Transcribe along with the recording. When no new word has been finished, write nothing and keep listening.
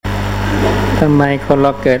ทำไมคนเร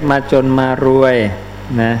าเกิดมาจนมารวย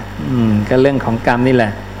นะก็เรื่องของกรรมนี่แหล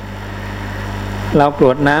ะเรากร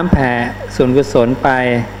วดน้ำแผ่ส่วนกุศลไป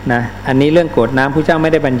นะอันนี้เรื่องกรวดน้ำพระเจ้าไ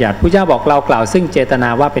ม่ได้บัญญัติพระเจ้าบอกเรากล่าวซึ่งเจตนา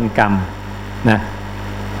ว่าเป็นกรรมนะ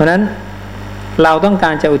เพราะฉะนั้นเราต้องก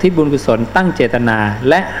ารจะอุทิศบุญกุศลตั้งเจตนา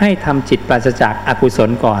และให้ทำจิตปราศจากอกุศล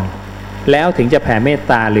ก่อนแล้วถึงจะแผ่เมต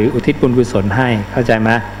ตาหรืออุทิศบุญกุศลให้เข้าใจไหม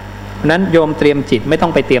เพราะนั้นโยมเตรียมจิตไม่ต้อ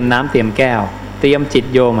งไปเตรียมน้ำเตรียมแก้วเตรียมจิต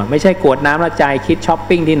โยมไม่ใช่กรวดน้ำแล้วใจคิดช้อป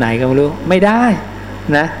ปิ้งที่ไหนก็ไม่รู้ไม่ได้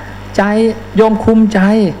นะใจโยมคุมใจ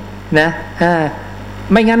นะ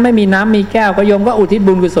ไม่งั้นไม่มีน้ำมีแก้วก็โยมก็อุทิศ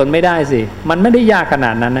บุญกุศลไม่ได้สิมันไม่ได้ยากขน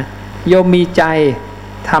าดนั้นนะโยมมีใจ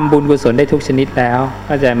ทำบุญกุศลได้ทุกชนิดแล้วเ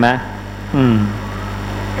ข้าใจไหม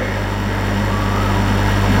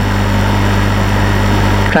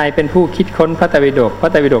ใครเป็นผู้คิดค้นพระไตรปิฎกพระ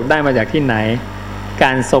ไตรปิฎกได้มาจากที่ไหนก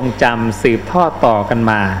ารทรงจำสืบทอดต่อกัน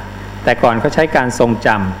มาแต่ก่อนเขาใช้การทรงจ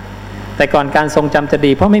ำแต่ก่อนการทรงจำจะ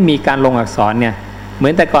ดีเพราะไม่มีการลงอักษรเนี่ยเหมื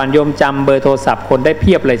อนแต่ก่อนโยมจำเบอร์โทรศัพท์คนได้เ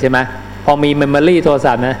พียบเลยใช่ไหมพอมีเมมโมรี่โทร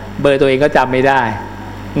ศัพท์นะเบอร์ตัวเองก็จำไม่ได้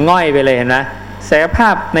ง่อยไปเลยนะศักยภา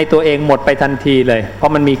พในตัวเองหมดไปทันทีเลยเพรา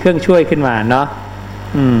ะมันมีเครื่องช่วยขึ้นมาเนาะ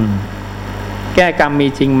แก้กรรมมี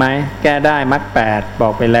จริงไหมแก้ได้มรรค8บอ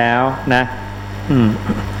กไปแล้วนะ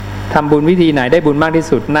ทำบุญวิธีไหนได้บุญมากที่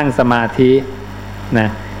สุดนั่งสมาธินะ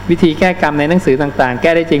วิธีแก้กรรมในหนังสือต่างๆแ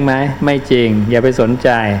ก้ได้จริงไหมไม่จริงอย่าไปสนใจ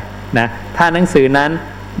นะถ้าหนังสือนั้น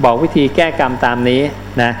บอกวิธีแก้กรรมตามนี้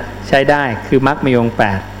นะใช้ได้คือมรรคมีองค์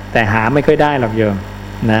8แต่หาไม่ค่อยได้หรอกโยม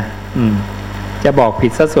นะจะบอกผิ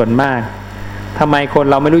ดซะส่วนมากทำไมคน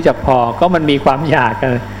เราไม่รู้จักพอก็มันมีความอยาก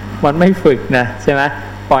มันไม่ฝึกนะใช่ไหม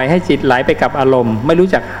ปล่อยให้จิตไหลไปกับอารมณ์ไม่รู้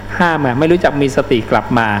จักห้ามไม่รู้จักมีสติกลับ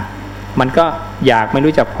มามันก็อยากไม่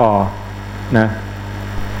รู้จักพอนะ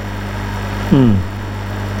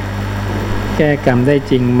แก้กรรมได้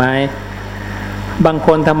จริงไหมบางค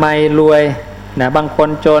นทำไมรวยนะบางคน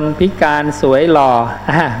จนพิการสวยหล่อ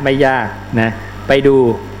ไม่ยากนะไปดู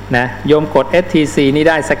นะโยมกด STC นี่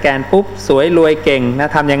ได้สแกนปุ๊บสวยรวยเก่งนะ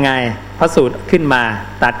ทำยังไงพระสูตรขึ้นมา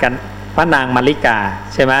ตัดกันพระนางมาริกา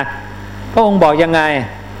ใช่ไหมพระองค์บอกยังไง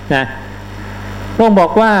นะพระองค์บอ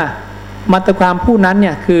กว่ามัตตความผู้นั้นเ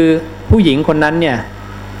นี่ยคือผู้หญิงคนนั้นเนี่ย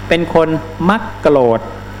เป็นคนมักโกรธ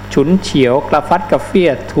ฉุนเฉียวกระฟัดกระเฟี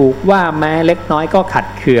ยดถูกว่าแม้เล็กน้อยก็ขัด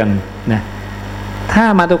เคืองนะถ้า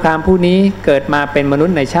มัตตความผู้นี้เกิดมาเป็นมนุษ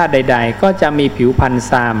ย์ในชาติใดๆก็จะมีผิวพรรณ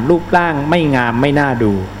ทรามรูปร่างไม่งามไม่น่า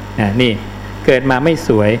ดูนี่เกิดมาไม่ส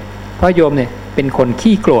วยเพราะโยมเนี่ยเป็นคน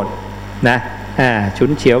ขี้โกรธนะฉุ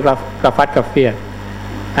นเฉียวกระฟัดกระเฟียด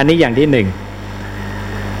อันนี้อย่างที่หนึ่ง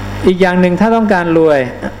อีกอย่างหนึ่งถ้าต้องการรวย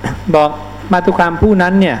บอกมัตตความผู้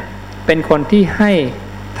นั้นเนี่ยเป็นคนที่ให้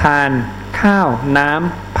ทานข้าวน้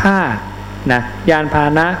ำผ้านะยานพาห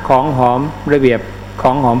นะของหอมระเบียบข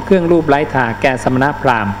องหอมเครื่องรูปไร้ทาแก่สมณพ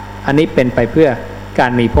ราหมณ์อันนี้เป็นไปเพื่อกา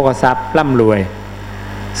รมีโภคทรัพย์ร่ำรวย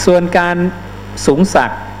ส่วนการสูงศั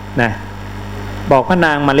กดิ์นะบอกพระน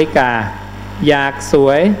างมาริกาอยากส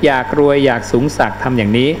วยอยากรวยอยากสูงศักดิ์ทำอย่า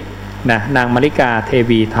งนี้นะนางมาริกาเท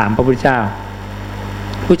วีถามพระพุทธเจ้า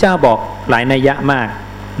พระเจ้าบอกหลายนัยยะมาก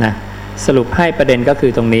นะสรุปให้ประเด็นก็คื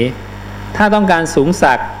อตรงนี้ถ้าต้องการสูง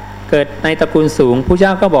ศักดิ์เกิดในตระกูลสูงพระเจ้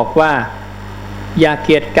าก็บอกว่าอย่าเก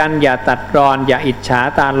ลียดกันอย่าตัดรอนอย่าอิจฉา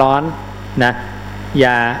ตาร้อนนะอ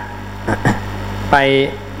ย่า ไป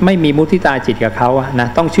ไม่มีมุทิตาจิตกับเขานะ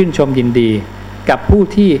ต้องชื่นชมยินดีกับผู้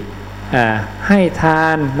ที่ให้ทา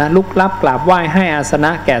นนะลุกลับกราบไหว้ให้อาสน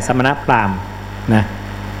ะแก่สมณพราหมณ์นะ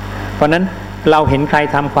เพราะนั้นเราเห็นใคร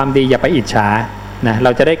ทำความดีอย่าไปอิจฉานะเร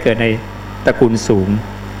าจะได้เกิดในตระกูลสูง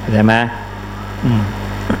ใช่ไหม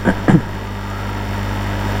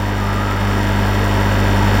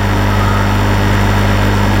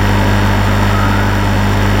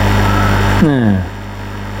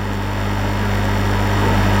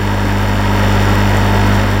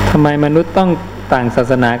ทำไมมนุษย์ต้องต่างศา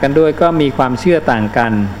สนากันด้วยก็มีความเชื่อต่างกั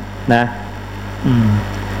นนะ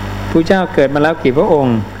พระเจ้าเกิดมาแล้วกี่พระอง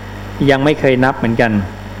ค์ยังไม่เคยนับเหมือนกัน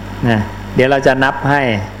นะเดี๋ยวเราจะนับให้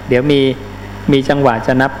เดี๋ยวมีจังหวะจ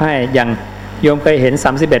ะนับให้อย่างโยมเคยเห็น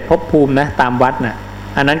31ภพภูมินะตามวัดนะ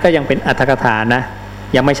อันนั้นก็ยังเป็นอรรถกถานะ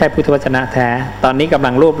ยังไม่ใช่พุทธวจนะแท้ตอนนี้กำ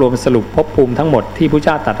ลังรวบรวมสรุปภพภูมิทั้งหมดที่พระเ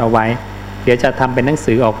จ้าตรัสเอาไว้เดี๋ยวจะทำเป็นหนัง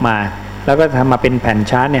สือออกมาแล้วก็ทำมาเป็นแผ่น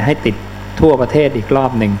ชาร์ตเนี่ยให้ติดทั่วประเทศอีกรอ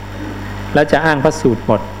บหนึ่งแล้วจะอ้างพระสูตร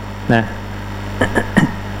หมดนะ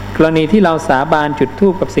กรณีที่เราสาบานจุดธู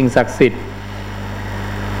ปกับสิ่งศักดิ์สิทธิ์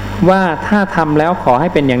ว่าถ้าทำแล้วขอให้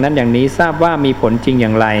เป็นอย่างนั้นอย่างนี้ทราบว่ามีผลจริงอย่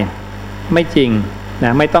างไรไม่จริงน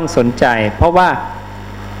ะไม่ต้องสนใจเพราะว่า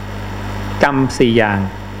กรรม4อย่าง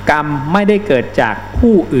กรรมไม่ได้เกิดจาก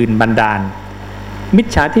ผู้อื่นบันดาลมิจ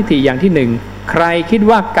ฉาทิฏฐิอย่างที่1 ใครคิด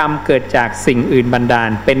ว่ากรรมเกิดจากสิ่งอื่นบันดาล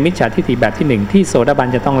เป็นมิจฉาทิฏฐิแบบที่หนึ่งที่โสดาบัน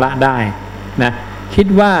จะต้องละได้นะคิด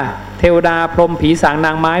ว่าเทวดาพรหมผีสางน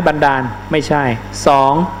างไม้บันดาลไม่ใช่สอ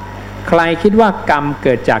งใครคิดว่ากรรมเ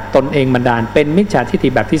กิดจากตนเองบันดาลเป็นมิจฉาทิฏฐิ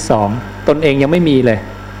แบบที่สองตนเองยังไม่มีเลย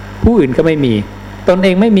ผู้อื่นก็ไม่มีตนเอ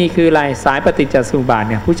งไม่มีคืออะไรสายปฏิจจสมุปบาท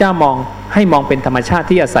เนี่ยพระเจ้ามองให้มองเป็นธรรมชาติ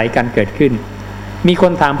ที่อาศัยกันเกิดขึ้นมีค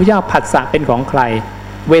นถามพระเจ้าผัสสะเป็นของใคร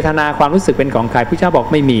เวทนาความรู้สึกเป็นของใครพระเจ้าบอก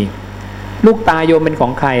ไม่มีลูกตาโยมเป็นขอ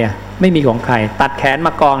งใครอ่ะไม่มีของใครตัดแขนม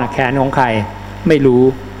ากองแขนของใครไม่รู้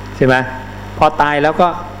ใช่ไหมพอตายแล้วก็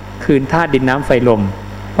คืนธาตุดินน้ำไฟลม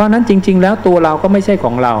เพราะนั้นจริงๆแล้วตัวเราก็ไม่ใช่ข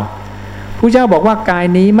องเราพระเจ้าบอกว่ากาย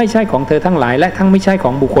นี้ไม่ใช่ของเธอทั้งหลายและทั้งไม่ใช่ข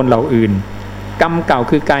องบุคคลเหล่าอื่นกรรมเก่า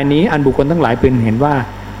คือกายนี้อันบุคคลทั้งหลายพึงเห็นว่า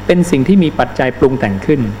เป็นสิ่งที่มีปัจจัยปรุงแต่ง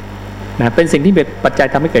ขึ้นนะเป็นสิ่งที่เป็นปัจจัย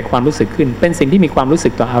ทำให้เกิดความรู้สึกขึ้นเป็นสิ่งที่มีความรู้สึ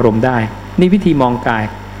กต่ออารมณ์ได้นี่วิธีมองกาย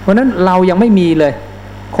เพราะนั้นเรายังไม่มีเลย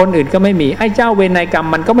คนอื่นก็ไม่มีไอ้เจ้าเวรกรรม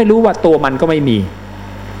มันก็ไม่รู้ว่าตัวมันก็ไม่มี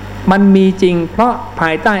มันมีจริงเพราะภ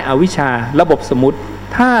ายใต้อวิชชาระบบสมมุติ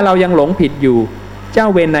ถ้าเรายังหลงผิดอยู่เจ้า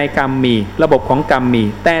เวรกรรมมีระบบของกรรมมี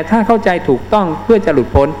แต่ถ้าเข้าใจถูกต้องเพื่อจะหลุด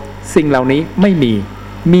พ้นสิ่งเหล่านี้ไม่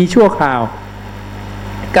มีชั่วคราว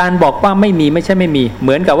การบอกว่าไม่มีไม่ใช่ไม่มีเห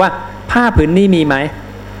มือนกับว่าผ้าผืนนี้มีไหม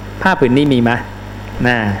ผ้าผืนนี้มีไหมน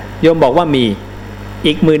ะโยมบอกว่ามี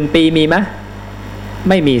อีก10,000 ปีมีไหม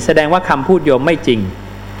ไม่มีแสดงว่าคำพูดโยมไม่จริง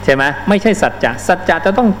ใช่ไหมไม่ใช่สัจจะสัจจะจ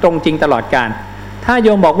ะต้องตรงจริงตลอดกาลถ้าโย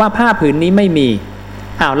มบอกว่าผ้าผืนนี้ไม่มี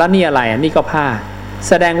อ้าวแล้วนี่อะไรอ่ะนี่ก็ผ้า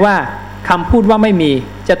แสดงว่าคำพูดว่าไม่มี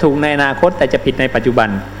จะถูกในอนาคตแต่จะผิดในปัจจุบัน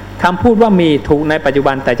คำพูดว่ามีถูกในปัจจุ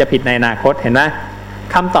บันแต่จะผิดในอนาคตเห็นไหม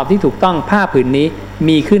คำตอบที่ถูกต้องผ้าผืนนี้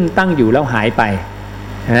มีขึ้นตั้งอยู่แล้วหายไป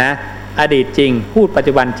นะอดีตจริงพูดปัจ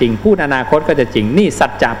จุบันจริงพูดอนาคตก็จะจริงนี่สั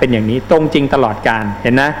จจะเป็นอย่างนี้ตรงจริงตลอดกาลเ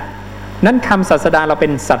ห็นนะนั้นคำศาสดาเราเป็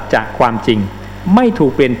นสัจจะความจริงไม่ถู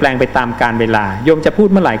กเปลี่ยนแปลงไปตามกาลเวลาโยมจะพูด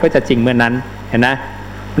เมื่อไหร่ก็จะจริงเมื่อนั้นเห็นนะ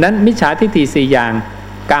นั้นมิจฉาทิฏฐิ4อย่าง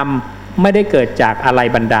กรรมไม่ได้เกิดจากอะไร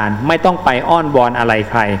บันดาลไม่ต้องไปอ้อนวอนอะไร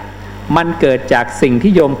ใครมันเกิดจากสิ่ง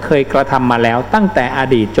ที่โยมเคยกระทำมาแล้วตั้งแต่อ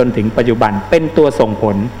ดีตจนถึงปัจจุบันเป็นตัวส่งผ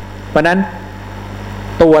ลเพราะนั้น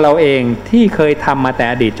ตัวเราเองที่เคยทำมาแต่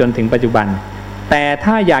อดีตจนถึงปัจจุบันแต่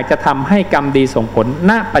ถ้าอยากจะทำให้กรรมดีส่งผล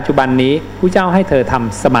ณปัจจุบันนี้พระเจ้าให้เธอท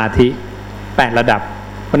ำสมาธิ8 ระดับ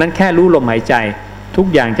เพราะนั้นแค่รู้ลมหายใจทุก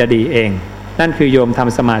อย่างจะดีเองนั่นคือโยมท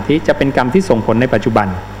ำสมาธิจะเป็นกรรมที่ส่งผลในปัจจุบัน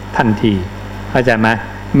ทันทีเข้าใจไหม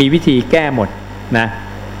มีวิธีแก้หมดนะ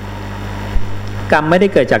กรรมไม่ได้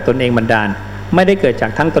เกิดจากตนเองบันดาลไม่ได้เกิดจา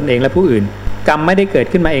กทั้งตนเองและผู้อื่นกรรมไม่ได้เกิด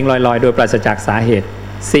ขึ้นมาเองลอยๆโดยปราศจากสาเหตุ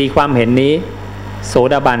4ความเห็นนี้โส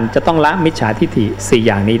ดาบันจะต้องละมิจฉาทิฏฐิ4อ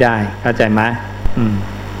ย่างนี้ได้เข้าใจไหม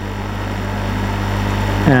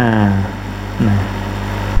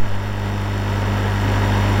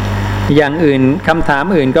อย่างอื่นคำถาม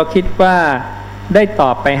อื่นก็คิดว่าได้ตอ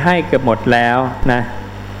บไปให้เกือบหมดแล้วนะ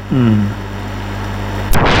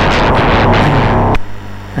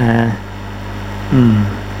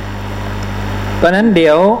เพราะนั้นเ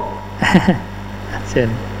ดี๋ยวเช่น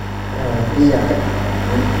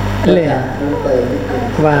เล่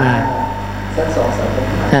ว่าสัก2-3 ค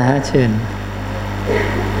ำถามเชิญ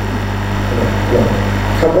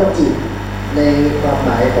คำว่าจิตในความหม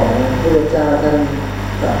ายของพระเจ้าท่าน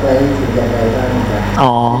ตรัสไว้ถึงอย่างไรบ้างครับ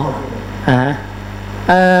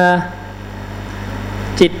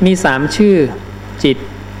จิตมี3ชื่อจิต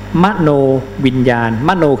มโนวิญญาณม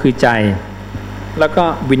โนคือใจแล้วก็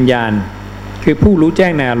วิญญาณคือผู้รู้แจ้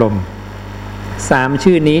งในอารมณ์3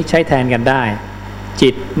ชื่อนี้ใช้แทนกันได้จิ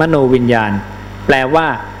ตมโนวิญญาณแปลว่า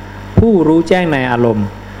ผู้รู้แจ้งในอารมณ์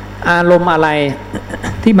อารมณ์อะไร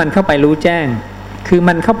ที่มันเข้าไปรู้แจ้งคือ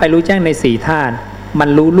มันเข้าไปรู้แจ้งใน4ธาตุมัน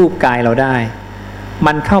รู้รูปกายเราได้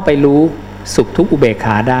มันเข้าไปรู้สุขทุกข์อุเบกข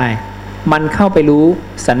าได้มันเข้าไปรู้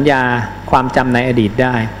สัญญาความจำในอดีตไ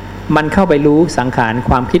ด้มันเข้าไปรู้สังขาร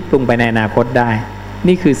ความคิดปรุงไปในอนาคตได้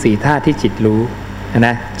นี่คือ4ธาตุที่จิตรู้น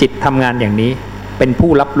ะจิตทำงานอย่างนี้เป็น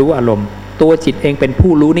ผู้รับรู้อารมณ์ตัวจิตเองเป็น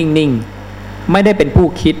ผู้รู้นิ่งๆไม่ได้เป็นผู้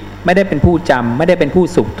คิดไม่ได้เป็นผู้จำไม่ได้เป็นผู้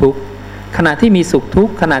สุขทุกข์ขณะที่มีสุขทุก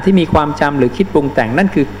ข์ขณะที่มีความจำหรือคิดปรุงแต่งนั่น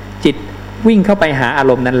คือจิตวิ่งเข้าไปหาอา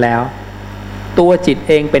รมณ์นั้นแล้วตัวจิต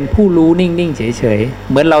เองเป็นผู้รู้นิ่งๆเฉยๆ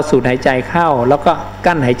เหมือนเราสูดหายใจเข้าแล้วก็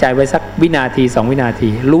กั้นหายใจไว้สักวินาที2 วินาที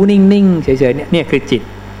รู้นิ่งๆเฉยๆเนี่ยคือจิ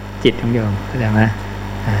ตของโยมเข้าใจไหม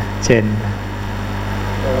เชิญ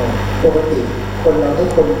ปกติคนเราทุก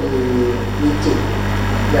คนมีจิต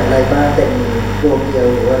อย่างไรบ้างเป็นดวงเดียว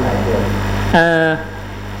หรือว่าหลายดวง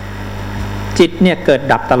จิตเนี่ยเกิด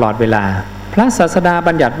ดับตลอดเวลาพระศาสดา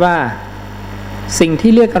บัญญัติว่าสิ่ง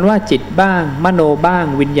ที่เรียกกันว่าจิตบ้างมโนบ้าง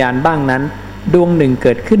วิญญาณบ้างนั้นดวงหนึ่งเ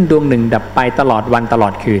กิดขึ้นดวงหนึ่งดับไปตลอดวันตลอ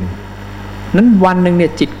ดคืน นั้นวันหนึ่งเนี่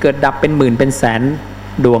ยจิตเกิดดับเป็นหมื่นเป็นแสน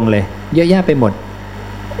ดวงเลยเยอะแยะไปหมด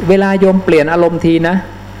เวลาโยมเปลี่ยนอารมณ์ทีนะ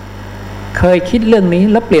เคยคิดเรื่องนี้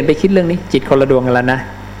แล้วเปลี่ยนไปคิดเรื่องนี้จิตคนละดวงกันแล้วนะ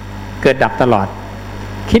เกิดดับตลอด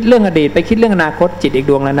คิดเรื่องอดีตไปคิดเรื่องอนาคตจิตอีก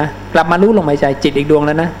ดวงแล้วนะกลับมารู้ลมหายใจจิตอีกดวงแ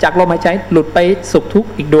ล้วนะจากลมหายใจหลุดไปสุขทุกข์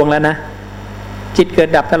อีกดวงแล้วนะจิตเกิด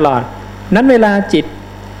ดับตลอดนั้นเวลาจิต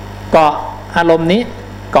เกาะอารมณ์นี้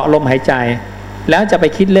เกาะลมหายใจแล้วจะไป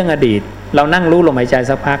คิดเรื่องอดีตเรานั่งรู้ลมหายใจ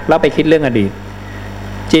สักพักแล้วไปคิดเรื่องอดีต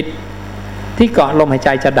จิตที่เกาะลมหายใจ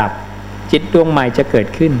จะดับจิตดวงใหม่จะเกิด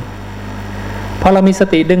ขึ้นพอเรามีส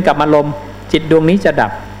ติดึงกลับมาลมจิตดวงนี้จะดั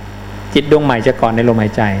บจิตดวงใหม่จะเกาะในลมหา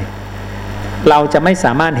ยใจเราจะไม่ส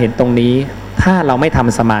ามารถเห็นตรงนี้ถ้าเราไม่ท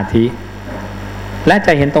ำสมาธิและจ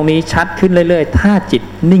ะเห็นตรงนี้ชัดขึ้นเรื่อยๆถ้าจิต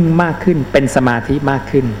นิ่งมากขึ้นเป็นสมาธิมาก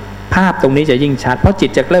ขึ้นภาพตรงนี้จะยิ่งชัดเพราะจิต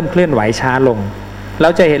จะเริ่มเคลื่อนไหวช้าลงเรา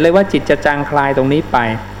จะเห็นเลยว่าจิตจะจางคลายตรงนี้ไป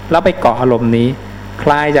แล้วไปเกาะอารมณ์นี้ค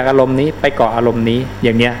ลายจากอารมณ์นี้ไปเกาะอารมณ์นี้อ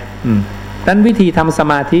ย่างเนี้ยนั้นวิธีทำส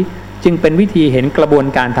มาธิจึงเป็นวิธีเห็นกระบวน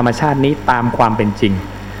การธรรมชาตินี้ตามความเป็นจริง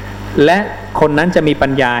และคนนั้นจะมีปั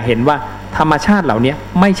ญญาเห็นว่าธรรมชาติเหล่านี้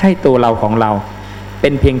ไม่ใช่ตัวเราของเราเป็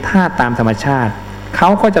นเพียงธาตุตามธรรมชาติเขา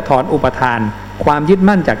ก็จะถอนอุปทานความยึด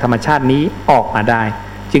มั่นจากธรรมชาตินี้ออกมาได้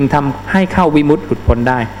จึงทำให้เข้าวิมุตติหลุดพ้น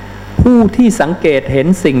ได้ผู้ที่สังเกตเห็น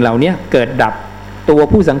สิ่งเหล่านี้เกิดดับตัว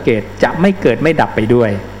ผู้สังเกตจะไม่เกิดไม่ดับไปด้ว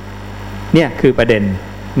ยเนี่ยคือประเด็น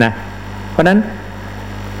นะเพราะนั้น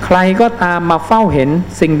ใครก็ตามมาเฝ้าเห็น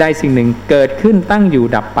สิ่งใดสิ่งหนึ่งเกิดขึ้นตั้งอยู่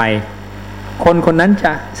ดับไปคนคนนั้นจ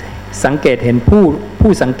ะสังเกตเห็น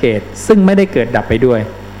ผู้สังเกตซึ่งไม่ได้เกิดดับไปด้วย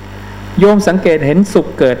โยมสังเกตเห็นสุข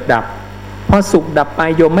เกิดดับพอสุขดับไป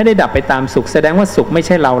โยมไม่ได้ดับไปตามสุขแสดงว่าสุขไม่ใ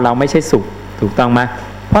ช่เราไม่ใช่สุขถูกต้องไหม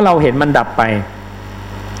เพราะเราเห็นมันดับไป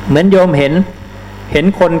เหมือนโยมเห็น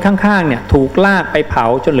คนข้างๆเนี่ยถูกลากไปเผา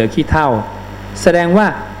จนเหลือขี้เถ้าแสดงว่า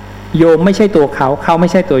โยมไม่ใช่ตัวเขาไม่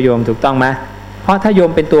ใช่ตัวโยมถูกต้องไหมเพราะถ้าโย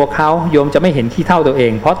มเป็นตัวเขาโยมจะไม่เห็นขี้เถ้าตัวเอ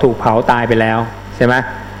งเพราะถูกเผาตายไปแล้วใช่ไหม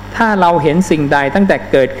ถ้าเราเห็นสิ่งใดตั้งแต่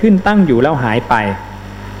เกิดขึ้นตั้งอยู่แล้วหายไป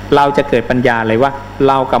เราจะเกิดปัญญาเลยว่า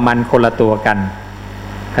เรากับมันคนละตัวกัน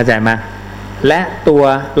เข้าใจไหมและตัว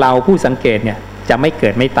เราผู้สังเกตเนี่ยจะไม่เกิ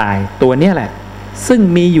ดไม่ตายตัวเนี้ยแหละซึ่ง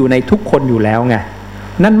มีอยู่ในทุกคนอยู่แล้วไง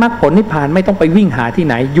นั่นมรรคผลนิพพานไม่ต้องไปวิ่งหาที่ไ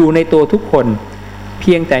หนอยู่ในตัวทุกคนเ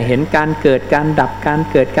พียงแต่เห็นการเกิดการดับการ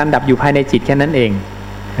เกิดการดับอยู่ภายในจิตแค่นั้นเอง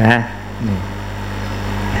นะ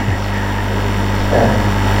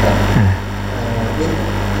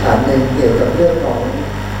ถามหนึ่งเกี่ยวกับเรื่องของ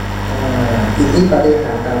อิทธิปาฏิห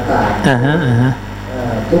าริย์ต่าง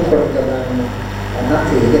ๆทุกคนกำลังนับ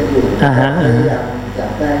ถือกันอยู่พยายามอยา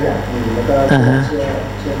กได้อยากมีแล้วก็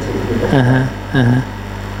เชื่อถืออยู่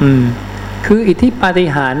คืออิทธิปาฏิ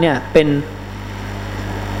หาริย์เนี่ยเ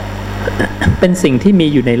ป็นสิ่งที่มี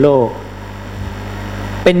อยู่ในโลก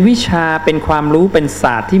เป็นวิชาเป็นความรู้เป็นศ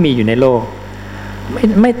าสตร์ที่มีอยู่ในโลก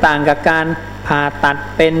ไม่ต่างกับการผ่าตัด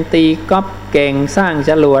เป็นตีก๊อปเก่งสร้าง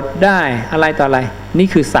จรวดได้อะไรต่ออะไรนี่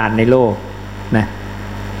คือศาสตร์ในโลกนะ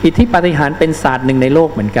อิทธิปาฏิหาริย์เป็นศาสตร์หนึ่งในโลก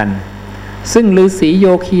เหมือนกันซึ่งฤาษีโย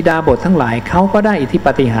คีดาบททั้งหลายเขาก็ได้อิทธิป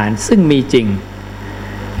าฏิหาริย์ซึ่งมีจริง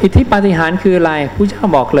อิทธิปาฏิหาริย์คืออะไรพระเจ้า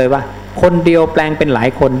บอกเลยว่าคนเดียวแปลงเป็นหลาย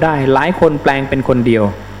คนได้หลายคนแปลงเป็นคนเดียว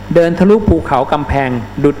เดินทะลุภูเขากำแพง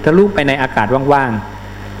ดุจทะลุไปในอากาศว่าง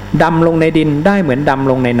ๆดำลงในดินได้เหมือนดำ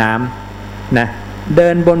ลงในน้ำนะเดิ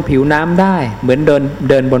นบนผิวน้ำได้เหมือนเ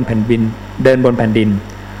ดินบนแผ่นดิน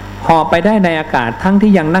ห่อไปได้ในอากาศทั้ง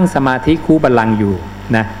ที่ยังนั่งสมาธิคูบัลลังก์อยู่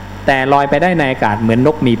นะแต่ลอยไปได้ในอากาศเหมือนน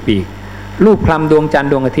กมีปีกลูบคลำดวงจันทร์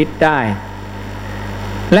ดวงอาทิตย์ได้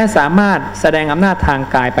และสามารถแสดงอำนาจทาง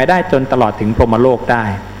กายไปได้จนตลอดถึงพรหมโลกได้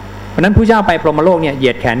เพราะนั้นผู้เจ้าไปพรหมโลกเนี่ยเหยี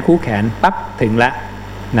ยดแขนคู่แขนปั๊บถึงแล้ว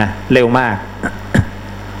นะเร็วมาก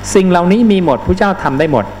สิ่งเหล่านี้มีหมดผู้เจ้าทำได้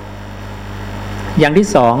หมดอย่างที่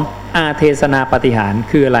สองอาเทศนาปาฏิหาริย์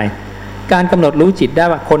คืออะไรการกำหนดรู้จิตได้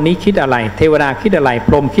ว่าคนนี้คิดอะไรเทวดาคิดอะไรพ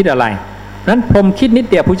รหมคิดอะไรนั้นพรหมคิดนิด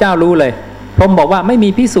เดียวผู้เจ้ารู้เลยพรหมบอกว่าไม่มี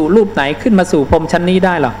ภิกษุรูปไหนขึ้นมาสู่พรหมชั้นนี้ไ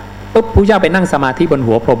ด้หรอกปุ๊บผู้เจ้าไปนั่งสมาธิบน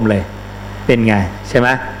หัวพรหมเลยเป็นไงใช่ไหม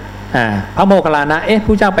พระโมคคัลลานะ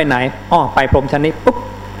ผู้เจ้าไปไหนไปพรหมชั้นนี้ปุ๊บ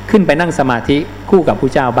ขึ้นไปนั่งสมาธิคู่กับผู้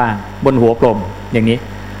เจ้าบ้างบนหัวพรหมอย่างนี้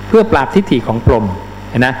เพื่อปราบทิฏฐิของพรหม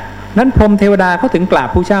เห็นนะนั้นพรหมเทวดาเขาถึงกราบ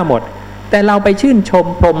ผู้เจ้าหมดแต่เราไปชื่นชม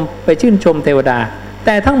พรหมไปชื่นชมเทวดาแ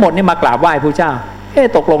ต่ทั้งหมดเนี่ยมากราบไหว้ผู้เจ้า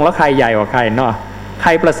ตกลงแล้วใครใหญ่กว่าใครเนาะใคร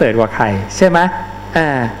ประเสริฐกว่าใครใช่ไหม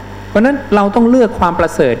เพราะนั้นเราต้องเลือกความปร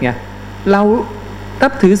ะเสริฐไงเรานั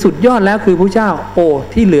บถือสุดยอดแล้วคือผู้เจ้า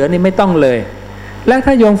ที่เหลือนี่ไม่ต้องเลยและ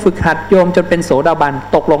ถ้าโยมฝึกหัดโยมจนเป็นโสดาบัน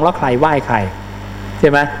ตกลงแล้วใครไหว้ใครใช่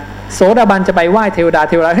ไหมโสดาบันจะไปไหว้เทวดา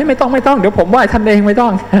ไม่ต้องเดี๋ยวผมไหว้ท่านเองไม่ต้อ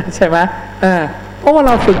งใช่ไหมเพราะว่าเ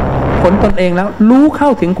ราฝึกผลตนเองแล้วรู้เข้า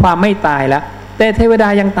ถึงความไม่ตายแล้ว แต่เทวดา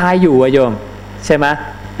ยังตายอยู่โยมใช่ไหม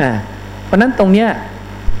เพราะนั้นตรงเนี้ย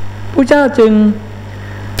พระเจ้าจึง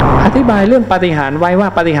อธิบายเรื่องปาฏิหาริย์ไว้ว่า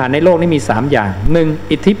ปาฏิหาริย์ในโลกนี้มี3อย่าง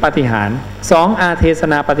1อิทธิปาฏิหาริย์2อาเทศ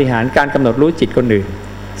นาปาฏิหาริย์การกำหนดรู้จิตคนอื่น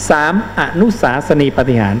3อนุสาสนีปา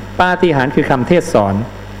ฏิหาริย์ปาฏิหาริย์คือคำเทศสอน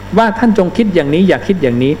ว่าท่านจงคิดอย่างนี้อย่าคิดอ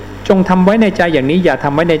ย่างนี้จงทำไว้ในใจอย่างนี้อย่าท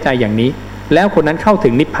ำไว้ในใจอย่างนี้แล้วคนนั้นเข้าถึ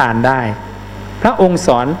งนิพพานได้พระองค์ส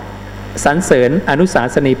อนสรรเสริญอนุสา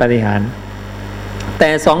สนีปาฏิหาริย์แต่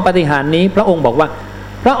2ปาฏิหาริย์นี้พระองค์บอกว่า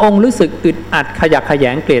พระองค์รู้สึกอึดอัดขยักขย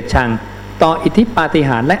งเกลียดชังต่ออิทธิปาฏิห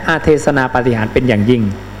าริย์และอาเทศนาปาฏิหาริย์เป็นอย่างยิ่ง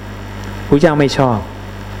พระเจ้าไม่ชอบ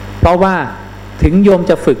เพราะว่าถึงโยม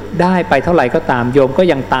จะฝึกได้ไปเท่าไหร่ก็ตามโยมก็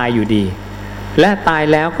ยังตายอยู่ดีและตาย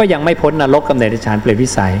แล้วก็ยังไม่พ้นนรกกำเนิดฌานเปรตวิ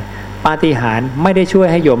สัยปาฏิหาริย์ไม่ได้ช่วย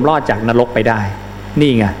ให้โยมรอดจากนรกไปได้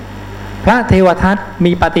นี่ไงพระเทวทัต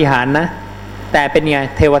มีปาฏิหาริย์นะแต่เป็นไง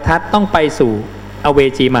เทวทัตต้องไปสู่อเว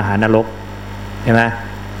จีมหานรกเห็นไหม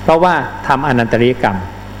เพราะว่าทำอนันตริยกรรม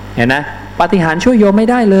เห็นนะปาฏิหาริย์ช่วยโยมไม่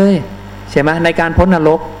ได้เลยใช่ไหมในการพ้นนร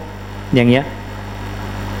กอย่างเงี้ย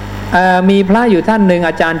มีพระอยู่ท่านหนึ่ง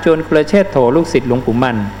อาจารย์โจรกุลเชษโถลูกศิษย์หลวงปู่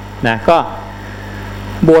มั่นนะก็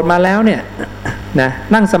บวชมาแล้วเนี่ยนะ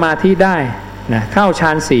นั่งสมาธิได้นะเข้าฌ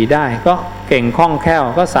าน4ได้ก็เก่งคล่องแคล่ว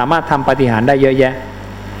ก็สามารถทำปาฏิหาริย์ได้เยอะแยะ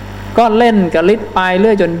ก็เล่นกับฤทธิ์ไปเ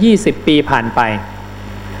รื่อยจน20 ปีผ่านไ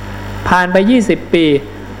ป20 ปี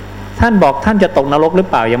ท่านบอกท่านจะตกนรกหรือ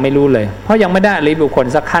เปล่ายังไม่รู้เลยเพราะยังไม่ได้อริยบุคคล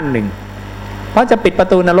สักขั้นหนึ่งเพราะจะปิดประ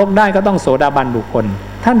ตูนรกได้ก็ต้องโสดาบันบุคคล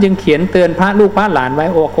ท่านจึงเขียนเตือนพระลูกพระหลานไว้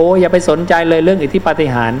โอ้โหอย่าไปสนใจเลยเรื่องอิทธิปาฏิ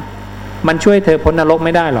หาริย์มันช่วยเธอพ้นนรกไ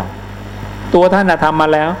ม่ได้หรอกตัวท่านทำมา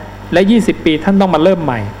แล้วและ20 ปีท่านต้องมาเริ่มใ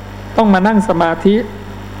หม่ต้องมานั่งสมาธิ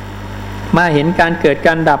มาเห็นการเกิดก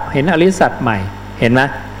ารดับเห็นอริยสัจใหม่เห็นไหม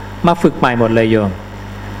มาฝึกใหม่หมดเลยโยม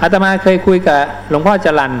อาตมาเคยคุยกับหลวงพ่อจ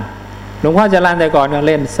รัญแต่ก่อนก็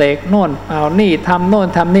เล่นเสกโน่นเอานี่ทำโน่น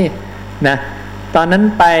ทำนี่นะตอนนั้น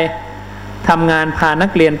ไปทำงานพานั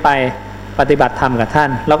กเรียนไปปฏิบัติธรรมกับท่าน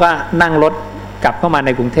แล้วก็นั่งรถกลับเข้ามาใน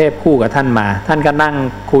กรุงเทพคู่กับท่านมาท่านก็นั่ง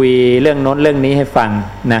คุยเรื่องโน้นเรื่องนี้ให้ฟัง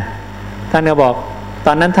นะท่านก็บอกต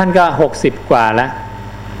อนนั้นท่านก็60 กว่าแล้ว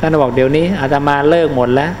ท่านก็บอกเดี๋ยวนี้อาตมาเลิกหมด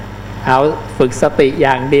แล้วเอาฝึกสติอ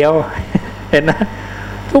ย่างเดียว เห็นนะ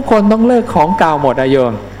ทุกคนต้องเลิกของเก่าหมดโย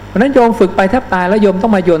มเพราะนั้นโยมฝึกไปแทบตายแล้วโยมต้อ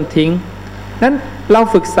งมาโยนทิ้งนั้นเรา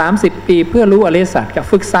ฝึก30 ปีเพื่อรู้อริยสัจกับ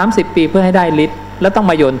ฝึก30 ปีเพื่อให้ได้ฤทธิ์แล้วต้อง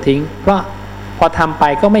มาโยนทิ้งเพราะพอทำไป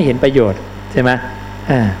ก็ไม่เห็นประโยชน์ใช่ไหม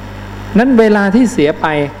นั้นเวลาที่เสียไป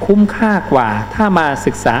คุ้มค่ากว่าถ้ามา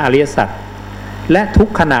ศึกษาอริยสัจและทุก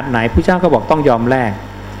ขนาดไหนพระเจ้าก็บอกต้องยอมแลก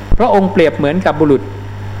พระองค์เปรียบเหมือนกับบุรุษ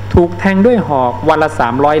ถูกแทงด้วยหอกวันละ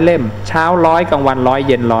300 เล่มเช้า100กลางวัน100เ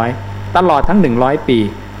ย็น100ตลอดทั้ง100 ปี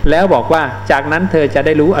แล้วบอกว่าจากนั้นเธอจะไ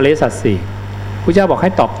ด้รู้อริยสัจ4พระเจ้าบอกใ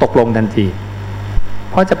ห้ตกลงทันที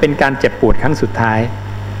เพราะจะเป็นการเจ็บปวดครั้งสุดท้าย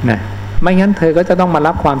นะไม่งั้นเธอก็จะต้องมา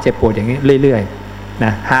รับความเจ็บปวดอย่างนี้เรื่อยๆน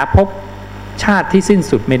ะหาพบชาติที่สิ้น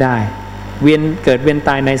สุดไม่ได้เวียนเกิดเวียนต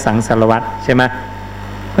ายในสังสารวัฏใช่ไหม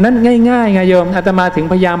เพราะนั้นง่ายๆไงโยมอาตมาถึง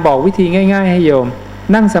พยายามบอกวิธีง่ายๆให้โยม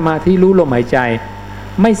นั่งสมาธิรู้ลมหายใจ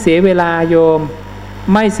ไม่เสียเวลาโยม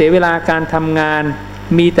ไม่เสียเวลาการทำงาน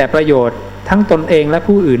มีแต่ประโยชน์ทั้งตนเองและ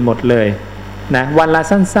ผู้อื่นหมดเลยนะวันละ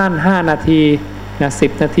สั้นๆ5 นาทีนะ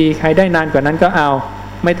10 นาทีใครได้นานกว่านั้นก็เอา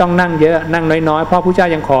ไม่ต้องนั่งเยอะนั่งน้อยๆเพราะพระเจ้า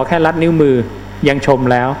ยังขอแค่ลัดนิ้วมือยังชม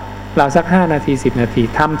แล้วเราสัก5 นาที10 นาที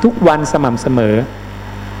ทำทุกวันสม่ำเสมอ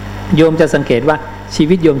โยมจะสังเกตว่าชี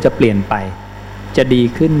วิตโยมจะเปลี่ยนไปจะดี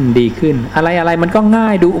ขึ้นอะไรมันก็ง่า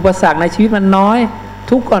ยดูอุปสรรคในชีวิตมันน้อย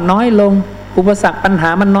ทุกข์ก็น้อยลงอุปสรรคปัญหา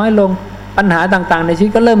มันน้อยลงปัญหาต่างๆในชีวิ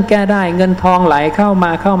ตก็เริ่มแก้ได้เงินทองไหลเข้า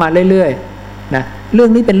มาเรื่อยๆนะเรื่อง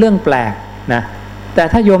นี้เป็นเรื่องแปลกนะแต่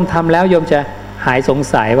ถ้าโยมทำแล้วโยมจะหายสง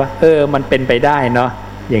สัยว่ามันเป็นไปได้เนาะ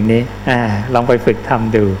อย่างนี้ลองไปฝึกท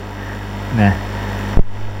ำดูนะ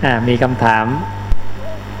มีคำถาม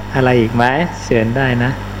อะไรอีกไหมเชิญได้น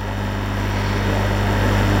ะ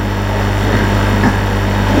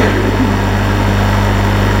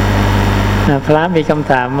พระมีค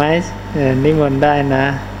ำถามไหมนิมนต์ได้นะ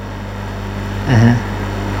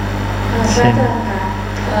พระอาจารย์คะ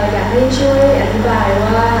อยากให้ช่วยอธิบาย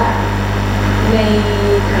ว่าใน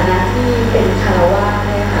ฐานะที่เป็นคฤหัสถ์เ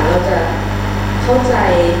นี่ยค่ะเราจะเข้าใจ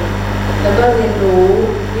แล้วก็เรียนรู้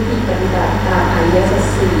วิธีปฏิบัติตามอริยสัจ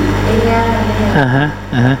สี่ได้ง่ายเนี่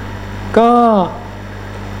ยก็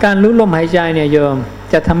การรู้ลมหายใจเนี่ยโยม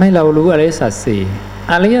จะทำให้เรารู้อริยสัจสี่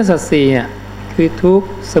อริยสัจสี่เนี่ยคือทุกข์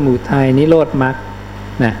สมุทัยนิโรธมรรค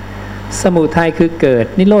นะสมุทัยคือเกิด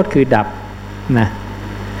นิโรธคือดับนะ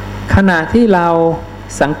ขณะที่เรา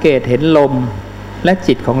สังเกตเห็นลมและ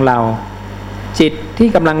จิตของเรา จิตที่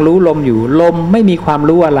กำลังรู้ลมอยู่ลมไม่มีความ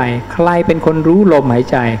รู้อะไรใครเป็นคนรู้ลมหาย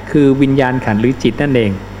ใจคือวิญญาณขันธ์หรือจิตนั่นเอ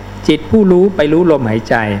งจิตผู้รู้ไปรู้ลมหาย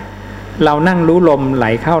ใจเรานั่งรู้ลมไหล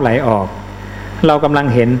เข้าไหลออกเรากำลัง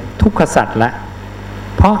เห็นทุกขสัจละ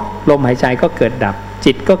เพราะลมหายใจก็เกิดดับ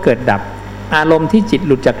จิตก็เกิดดับอารมณ์ที่จิตห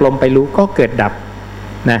ลุดจากลมไปรู้ก็เกิดดับ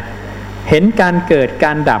นะเห็นการเกิดก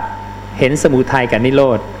ารดับเห็นสมุทัยกับนิโร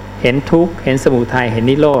ธเห็นทุกข์เห็นสมุทัยเห็น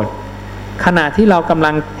นิโรธขณะที่เรากำ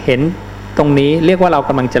ลังเห็นตรงนี้เรียกว่าเราก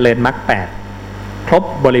ำลังเจริญมรรคแปดครบ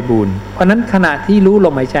บริบูรณ์เพราะนั้นขณะที่รู้ล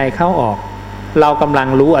มหายใจเข้าออกเรากำลัง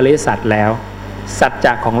รู้อริยสัจแล้วสัจจ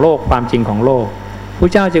ะของโลกความจริงของโลกพระ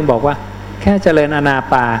เจ้าจึงบอกว่าแค่เจริญอานา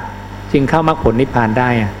ปาจึงเข้ามรรคผลนิพพานได้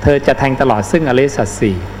เธอจะแทงตลอดซึ่งอริยสัจ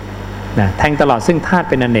สี่นะแทงตลอดซึ่งธาตุ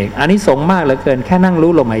เป็นอเนกอานิสงส์มากเหลือเกินแค่นั่ง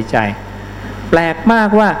รู้ลมหายใจแปลกมาก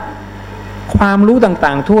ว่าความรู้ต่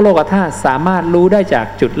างๆทั่วโลกธาตุสามารถรู้ได้จาก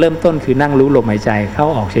จุดเริ่มต้นคือนั่งรู้ลมหายใจเข้า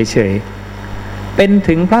ออกเฉยๆเป็น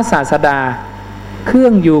ถึงพระศาสดาเครื่อ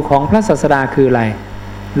งอยู่ของพระศาสดาคืออะไร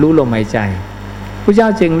รู้ลมหายใจพระเจ้า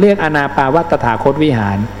จึงเรียกอานาปาว่าตถาคตวิห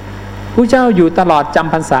ารพระเจ้าอยู่ตลอดจ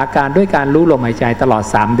ำพรรษาการด้วยการรู้ลมหายใจตลอด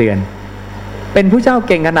3เดือนเป็นพระเจ้าเ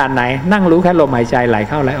ก่งขนาดไหนนั่งรู้แค่ลมหายใจไหล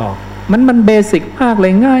เข้าไหลออกมันเบสิกมากเล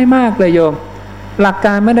ยง่ายมากเลยโยมหลักก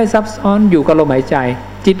ารไม่ได้ซับซ้อนอยู่กับลมหายใจ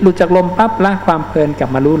จิตหลุดจากลมปั๊บละความเพลินกลับ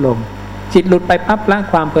มารู้ลมจิตหลุดไปปั๊บละ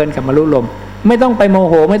ความเพลินกลับมารู้ลมไม่ต้องไปโม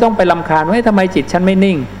โหไม่ต้องไปรำคาญว่าทำไมจิตฉันไม่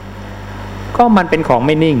นิ่งก็มันเป็นของไ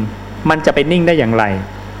ม่นิ่งมันจะไปนิ่งได้อย่างไร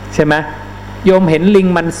ใช่ไหมโยมเห็นลิง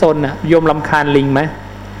มันซนอ่ะโยมรำคาญลิงไหม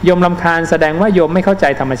โยมรำคาญแสดงว่าโยมไม่เข้าใจ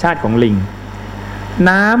ธรรมชาติของลิง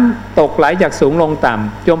น้ำตกไหลจากสูงลงต่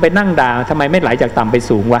ำโยมไปนั่งด่าทำไมไม่ไหลจากต่ำไป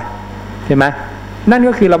สูงวะใช่ไหมนั่น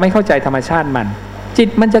ก็คือเราไม่เข้าใจธรรมชาติมันจิต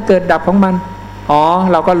มันจะเกิดดับของมันอ๋อ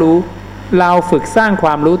เราก็รู้เราฝึกสร้างคว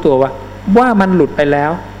ามรู้ตัวว่ามันหลุดไปแล้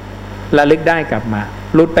วระลึกได้กลับมา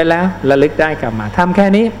หลุดไปแล้วระลึกได้กลับมาทำแค่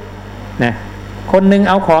นี้นะคนหนึ่ง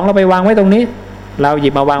เอาของเราไปวางไว้ตรงนี้เราหยิ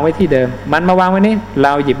บมาวางไว้ที่เดิมมันมาวางไว้นี้เร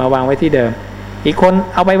าหยิบมาวางไว้ที่เดิมอีกคน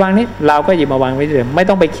เอาไปวางนี้เราก็หยิบมาวางไว้ที่เดิมไม่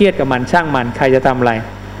ต้องไปเครียดกับมันช่างมันใครจะทำอะไร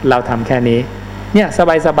เราทำแค่นี้เนี่ย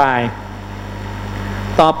สบาย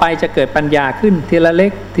ๆต่อไปจะเกิดปัญญาขึ้นทีละเล็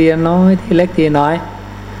กทีละน้อยทีเล็กทีน้อย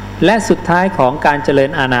และสุดท้ายของการเจริญ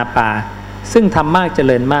อานาปาซึ่งทำมากเจ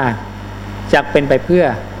ริญมากจะเป็นไปเพื่อ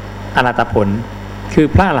อรหัตผลคือ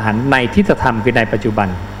พระอรหันต์ในทิฏฐธรรมคือในปัจจุบัน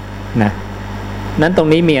นะนั้นตรง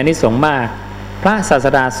นี้มีอานิสงส์มากพระศาส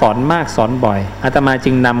ดาสอนมากสอนบ่อยอาตมา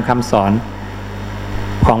จึงนำคำสอน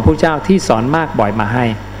ของพระเจ้าที่สอนมากบ่อยมาให้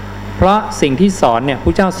เพราะสิ่งที่สอนเนี่ยพร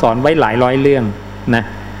ะเจ้าสอนไว้หลายร้อยเรื่องนะ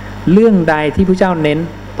เรื่องใดที่พระเจ้าเน้น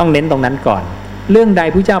ต้องเน้นตรงนั้นก่อนเรื่องใด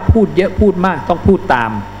พระเจ้าพูดเยอะพูดมากต้องพูดตา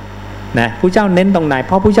มนะพระเจ้าเน้นตรงไหนเ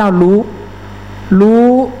พราะพระเจ้ารู้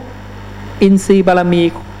อินทรีย์บารมี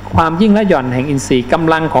ความยิ่งและหย่อนแห่งอินทรีย์ก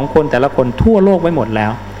ำลังของคนแต่ละคนทั่วโลกไว้หมดแล้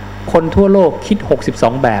วคนทั่วโลกคิด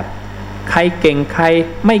62แบบใครเก่งใคร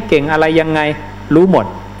ไม่เก่งอะไรยังไงรู้หมด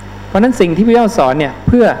เพราะนั้นสิ่งที่พระเจ้าสอนเนี่ยเ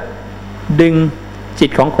พื่อดึงจิต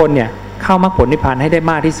ของคนเนี่ยเข้ามรรคผลนิพพานให้ได้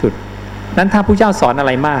มากที่สุดนั้นถ้าพระเจ้าสอนอะไ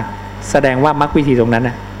รมากแสดงว่ามรรควิธีตรงนั้น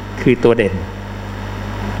น่ะคือตัวเด่น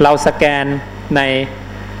เราสแกนใน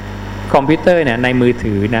คอมพิวเตอร์เนี่ยในมือ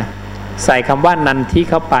ถือนะใส่คำว่านันทิ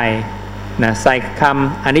เข้าไปนะใส่ค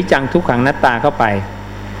ำอนิจจังทุกขังอนัตตาเข้าไป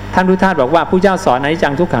ท่านพุทธทาสบอกว่าพระเจ้าสอนอนิจจั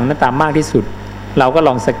งทุกขังอนัตตามากที่สุดเราก็ล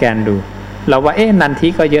องสแกนดูเราว่านันทิ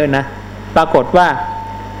ก็เยอะนะปรากฏว่า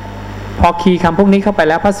พอคีย์คำพวกนี้เข้าไป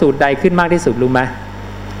แล้วพระสูตรใดขึ้นมากที่สุดรู้ไหม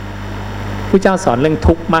พระเจ้าสอนเรื่อง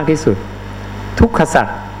ทุกข์มากที่สุดทุกขสัจ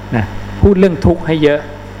นะพูดเรื่องทุกข์ให้เยอะ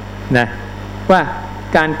นะว่า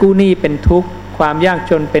การกู้หนี้เป็นทุกข์ความยาก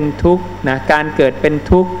จนเป็นทุกข์นะการเกิดเป็น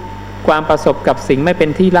ทุกข์ความประสบกับสิ่งไม่เป็น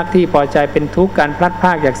ที่รักที่พอใจเป็นทุกข์การพลัดพร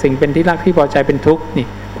ากจากสิ่งเป็นที่รักที่พอใจเป็นทุกข์นี่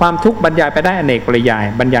ความทุกข์บรรยายไปได้อเนกปริยาย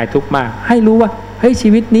บรรยายทุกข์มากให้รู้ว่าเฮ้ยชี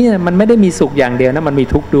วิตนี้มันไม่ได้มีสุขอย่างเดียวนะมันมี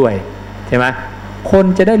ทุกข์ด้วยใช่ไหมคน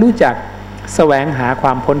จะได้รู้จักแสวงหาคว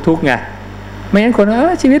ามพ้นทุกข์ไงไม่งั้นคน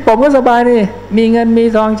ชีวิตผมก็สบายนี่มีเงินมี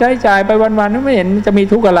ทองใช้จ่ายไปวันๆไม่เห็นจะมี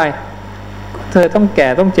ทุกข์อะไรเธอต้องแก่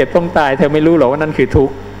ต้องเจ็บต้องตายเธอไม่รู้หรอกว่านั่นคือทุก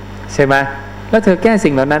ข์ใช่ไหมแล้วเธอแก้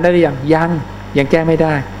สิ่งเหล่านั้นได้หรือยังแก้ไม่ไ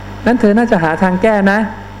ด้นั้นเธอน่าจะหาทางแก้นะ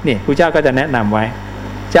นี่พระเจ้าก็จะแนะนำไว้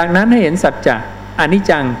จากนั้นให้เห็นสัจจะอนิจ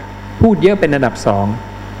จังพูดเยอะเป็นอันดับ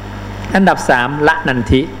2อันดับ3ละนัน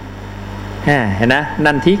ทิเห็นนะ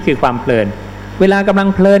นันทิคือความเพลินเวลากำลัง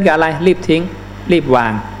เพลินกับอะไรรีบทิ้งรีบวา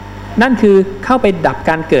งนั่นคือเข้าไปดับ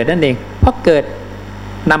การเกิดนั่นเองเพราะเกิด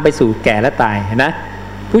นำไปสู่แก่และตายเห็นนะ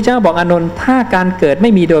พระเจ้าบอกอานนท์ถ้าการเกิดไ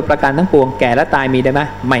ม่มีโดยประการทั้งปวงแก่และตายมีได้ไหม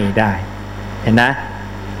ไม่ได้เห็นนะ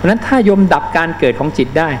เพราะฉะนั้นถ้าโยมดับการเกิดของจิต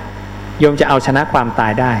ได้โยมจะเอาชนะความตา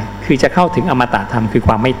ยได้คือจะเข้าถึงอมตะธรรมคือค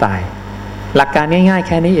วามไม่ตายหลักการง่ายๆแ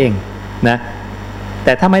ค่นี้เองนะ แ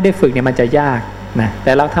ต่ถ้าไม่ได้ฝึกเนี่ยมันจะยากนะแ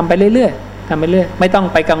ต่เราทำไปเรื่อยๆทำไปเรื่อยไม่ต้อง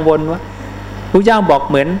ไปกังวลว่าพระเจ้าบอก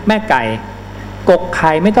เหมือนแม่ไก่กกไ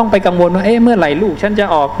ข่ไม่ต้องไปกังวลว่าเมื่อไหร่ลูกฉันจะ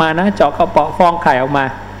ออกมานะเจาะกระเปาะฟองไข่ออกมา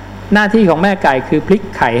หน้าที่ของแม่ไก่คือพลิก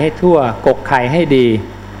ไข่ให้ทั่วกกไข่ให้ดี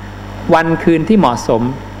วันคืนที่เหมาะสม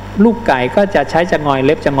ลูกไก่ก็จะใช้จะงอยเ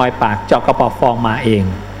ล็บจะงอยปากเจาะกระเปาะฟองมาเอง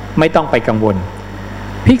ไม่ต้องไปกังวล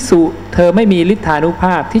ภิกษุเธอไม่มีฤทธานุภ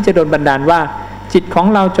าพที่จะโดนบันดาลว่าจิตของ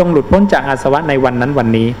เราจงหลุดพ้นจากอาสวะในวันนั้นวัน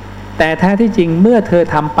นี้แต่แท้ที่จริงเมื่อเธอ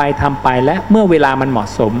ทำไปและเมื่อเวลามันเหมาะ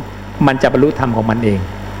สมมันจะบรรลุธรรมของมันเอง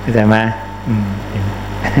เข้าใจไหม